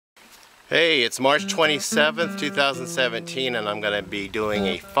Hey, it's March 27th, 2017, and I'm going to be doing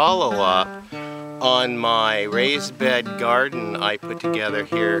a follow-up on my raised bed garden I put together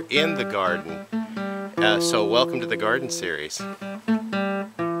here in the garden. So welcome to the garden series.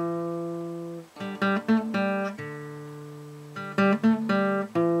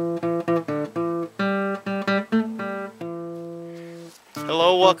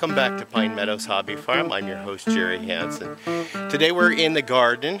 Hello, welcome back to Pine Meadows Hobby Farm. I'm your host, Jerry Hansen. Today we're in the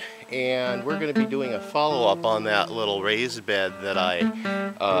garden and we're going to be doing a follow-up on that little raised bed that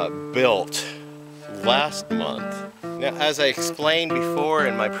I built last month. Now, as I explained before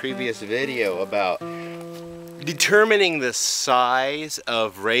in my previous video about determining the size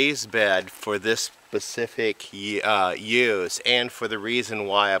of raised bed for this specific use and for the reason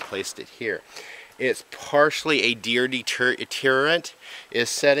why I placed it here. It's partially a deer deterrent, is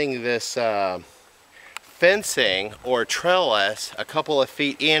setting this fencing or trellis a couple of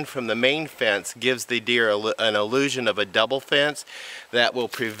feet in from the main fence gives the deer an illusion of a double fence that will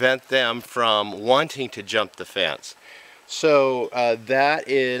prevent them from wanting to jump the fence. So that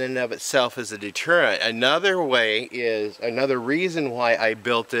in and of itself is a deterrent. Another reason why I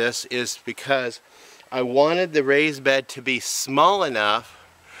built this is because I wanted the raised bed to be small enough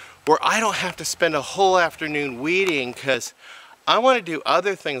where I don't have to spend a whole afternoon weeding, because I want to do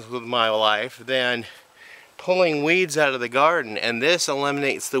other things with my life than pulling weeds out of the garden, and this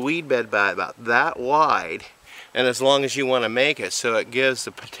eliminates the weed bed by about that wide, and as long as you want to make it, so it gives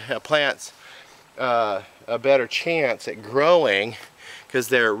the plants a better chance at growing, because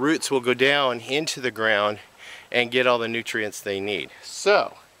their roots will go down into the ground and get all the nutrients they need.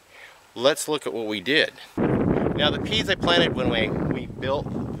 So let's look at what we did. Now, the peas I planted when we built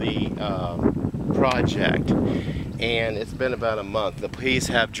the project, and it's been about a month. The peas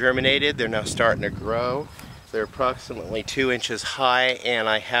have germinated. They're now starting to grow. They're approximately 2 inches high, and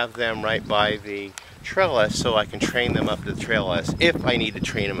I have them right by the trellis so I can train them up to the trellis if I need to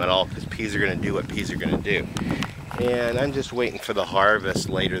train them at all, because peas are going to do what peas are going to do. And I'm just waiting for the harvest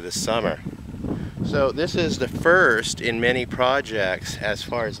later this summer. So this is the first in many projects as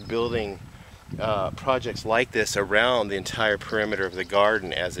far as building projects like this around the entire perimeter of the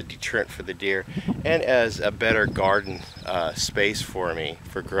garden as a deterrent for the deer and as a better garden space for me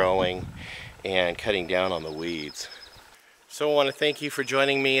for growing and cutting down on the weeds. So I want to thank you for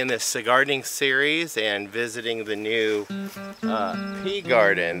joining me in this gardening series and visiting the new pea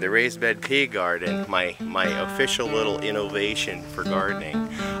garden, the raised bed pea garden, my official little innovation for gardening.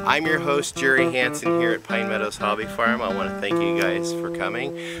 I'm your host, Jerry Hansen, here at Pine Meadows Hobby Farm. I want to thank you guys for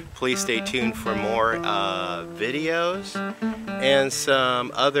coming. Please stay tuned for more videos and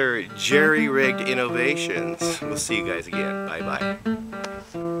some other jerry-rigged innovations. We'll see you guys again. Bye-bye.